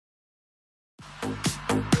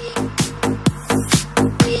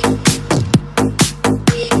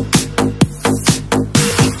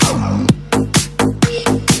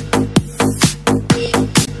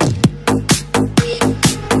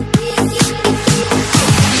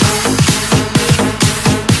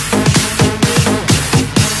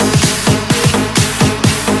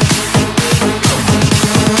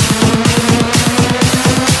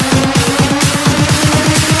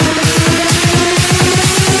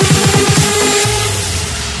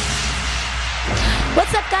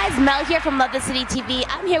guys, Mel here from Love the City TV.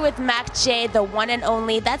 I'm here with MAKJ, the one and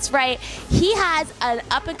only. That's right, he has an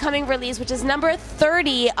up-and-coming release, which is number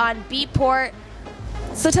 30 on Beatport.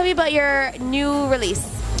 So tell me about your new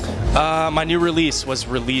release. My new release was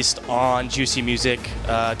released on Juicy Music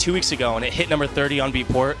 2 weeks ago, and it hit number 30 on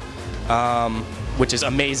Beatport, which is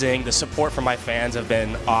amazing. The support from my fans have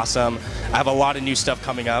been awesome. I have a lot of new stuff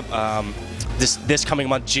coming up. This coming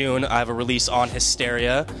month, June, I have a release on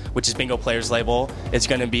Hysteria, which is Bingo Players label. It's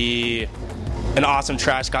going to be an awesome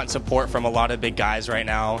track. It's gotten support from a lot of big guys right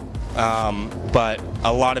now. But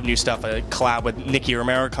a lot of new stuff. A collab with Nicky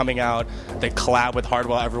Romero coming out. The collab with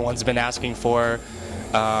Hardwell everyone's been asking for.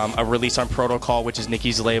 A release on Protocol, which is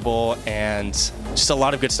Nicky's label, and just a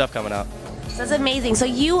lot of good stuff coming up. That's amazing. So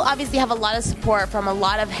you obviously have a lot of support from a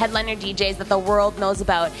lot of headliner DJs that the world knows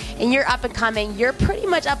about, and you're up and coming. You're pretty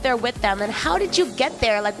much up there with them. And how did you get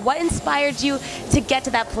there? Like, what inspired you to get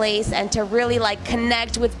to that place and to really like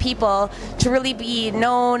connect with people, to really be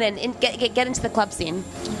known and get into the club scene?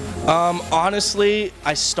 Honestly,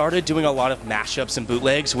 I started doing a lot of mashups and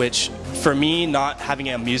bootlegs, which for me, not having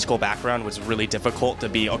a musical background, was really difficult to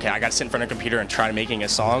be, okay, I gotta sit in front of a computer and try making a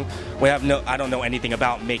song when I don't know anything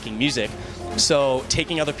about making music. So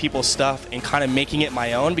taking other people's stuff and kind of making it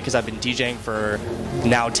my own, because I've been DJing for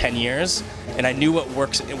now 10 years, and I knew it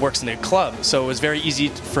works in the club. So it was very easy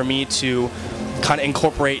for me to kind of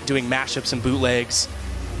incorporate doing mashups and bootlegs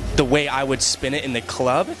the way I would spin it in the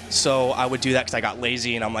club. So I would do that because I got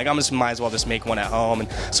lazy, and I'm like, might as well just make one at home.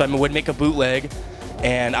 And so I would make a bootleg,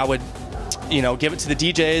 and I would, you know, give it to the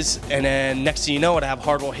DJs, and then next thing you know, I'd have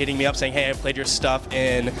Hardwell hitting me up saying, hey, I played your stuff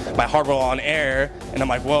in my Hardwell on air, and I'm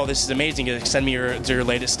like, whoa, this is amazing, send me your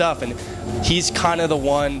latest stuff. And he's kind of the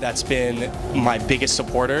one that's been my biggest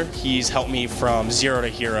supporter. He's helped me from zero to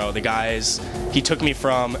hero. He took me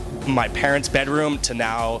from my parents' bedroom to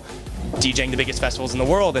now DJing the biggest festivals in the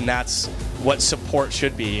world, and that's what support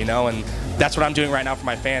should be, you know. And that's what I'm doing right now for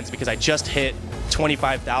my fans, because I just hit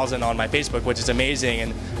 25,000 on my Facebook, which is amazing.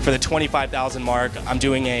 And for the 25,000 mark, I'm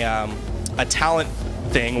doing a talent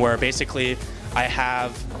thing where basically I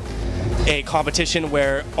have a competition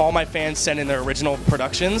where all my fans send in their original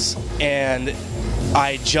productions, and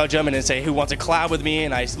I judge them and then say who wants to collab with me,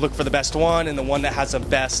 and I look for the best one, and the one that has the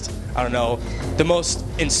best, I don't know, the most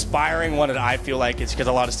inspiring one that I feel like, it's because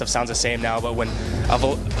a lot of stuff sounds the same now, but when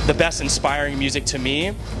the best inspiring music to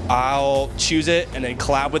me, I'll choose it and then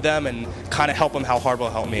collab with them and kind of help them how Hardwell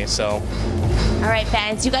helped me. So. All right,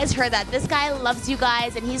 fans, you guys heard that. This guy loves you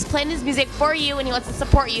guys, and he's playing his music for you, and he wants to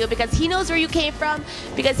support you because he knows where you came from,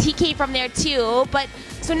 because he came from there too. But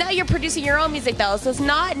so now you're producing your own music though, so it's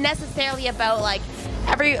not necessarily about like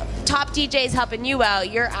every top DJ is helping you out.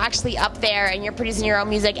 You're actually up there and you're producing your own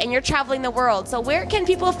music and you're traveling the world. So where can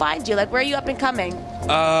people find you? Like, where are you up and coming?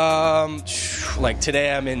 Like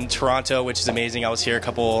today I'm in Toronto, which is amazing. I was here a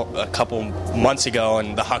couple months ago,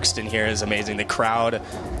 and the Huxton here is amazing. The crowd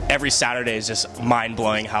every Saturday is just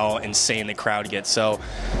mind-blowing how insane the crowd gets. So,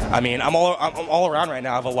 I mean, I'm all around right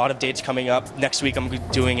now. I have a lot of dates coming up. Next week I'm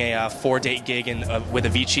doing a 4-date gig with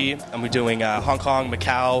Avicii. I'm doing Hong Kong,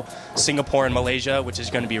 Macau, Singapore, and Malaysia, which is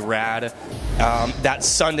going to be rad. That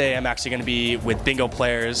Sunday I'm actually going to be with Bingo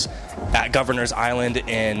Players at Governor's Island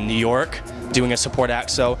in New York, doing a support act.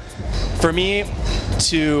 So for me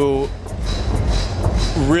to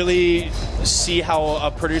really see how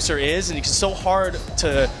a producer is, and it's so hard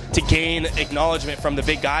to gain acknowledgement from the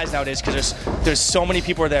big guys nowadays, because there's so many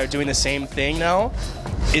people that are doing the same thing now,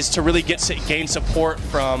 is to really gain support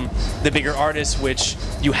from the bigger artists, which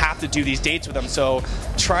you have to do these dates with them. So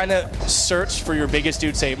trying to search for your biggest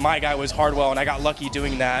dude, say my guy was Hardwell and I got lucky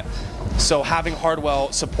doing that. So having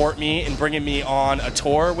Hardwell support me and bringing me on a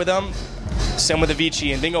tour with them, same with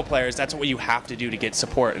Avicii and Bingo Players, that's what you have to do to get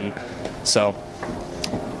support. And so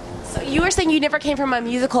you were saying you never came from a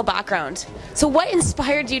musical background. So what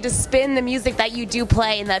inspired you to spin the music that you do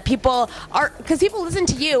play, and that people are, because people listen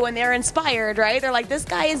to you and they're inspired, right? They're like, this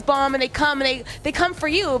guy is bomb, and they come for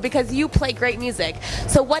you because you play great music.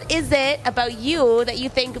 So what is it about you that you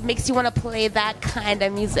think makes you want to play that kind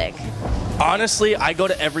of music? Honestly, I go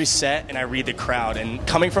to every set and I read the crowd, and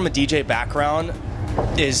coming from a DJ background,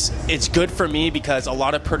 it's good for me because a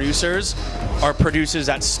lot of producers are producers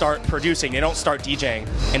that start producing. They don't start DJing.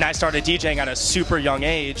 And I started DJing at a super young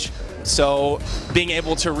age. So being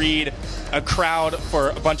able to read a crowd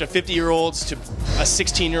for a bunch of 50-year-olds to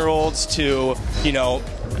 16-year-olds to, you know,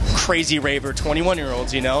 crazy raver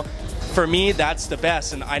 21-year-olds, you know, for me that's the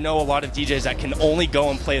best. And I know a lot of DJs that can only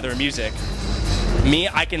go and play their music. Me,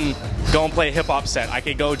 I can go and play a hip-hop set. I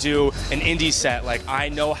could go do an indie set. Like, I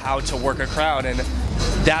know how to work a crowd, and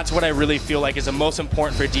that's what I really feel like is the most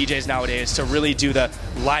important for DJs nowadays, to really do the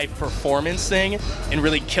live performance thing and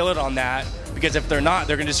really kill it on that. Because if they're not,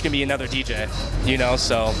 they're just gonna be another DJ, you know.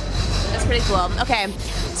 So that's pretty cool. Okay,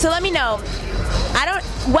 so let me know.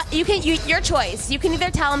 Your choice. You can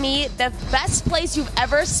either tell me the best place you've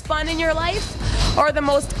ever spun in your life, or the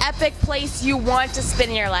most epic place you want to spin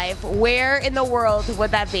in your life. Where in the world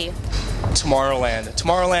would that be? Tomorrowland.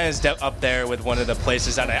 Tomorrowland is up there with one of the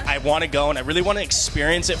places that I want to go, and I really want to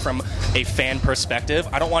experience it from a fan perspective.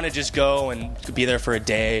 I don't want to just go and be there for a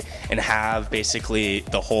day and have basically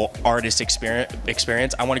the whole artist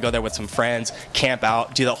experience. I want to go there with some friends, camp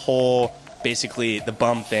out, do the whole, basically the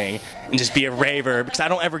bum thing, and just be a raver, because I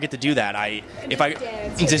don't ever get to do that.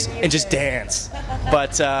 Just dance.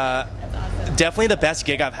 But definitely the best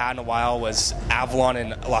gig I've had in a while was Avalon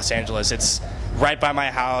in Los Angeles. It's right by my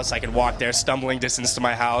house. I can walk there, stumbling distance to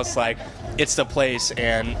my house. Like, it's the place,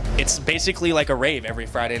 and it's basically like a rave every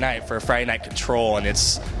Friday night for Friday Night Control, and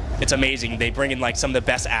it's amazing. They bring in like some of the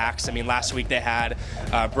best acts. I mean, last week they had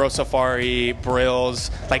Bro Safari, Brills,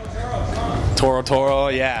 like Toro,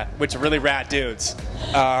 yeah, which are really rad dudes.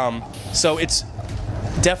 So it's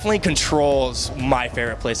definitely Control's my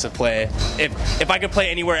favorite place to play. If I could play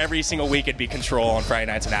anywhere every single week, it'd be Control on Friday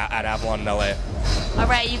nights at Avalon in LA. All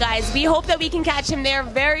right, you guys, we hope that we can catch him there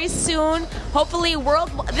very soon. Hopefully,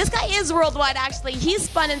 this guy is worldwide, actually. He's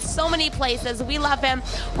spun in so many places. We love him.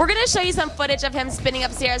 We're going to show you some footage of him spinning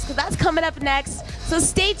upstairs, because that's coming up next. So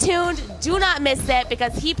stay tuned. Do not miss it,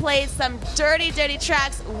 because he plays some dirty, dirty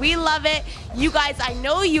tracks. We love it. You guys, I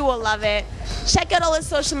know you will love it. Check out all his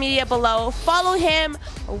social media below. Follow him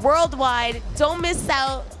worldwide. Don't miss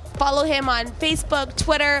out. Follow him on Facebook,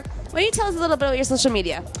 Twitter. Why don't you tell us a little bit about your social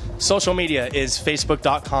media? Social media is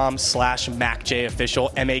facebook.com/MAKJ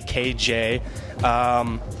official, MAKJ.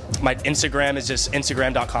 My Instagram is just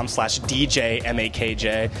instagram.com/DJ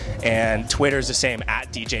MAKJ, and Twitter is the same,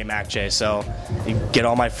 @DJ MAKJ. So you get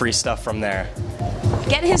all my free stuff from there.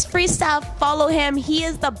 Get his free stuff. Follow him. He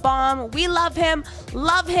is the bomb. We love him.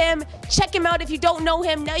 Love him. Check him out if you don't know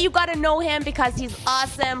him. Now you got to know him, because he's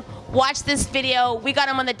awesome. Watch this video. We got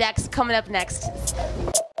him on the decks coming up next.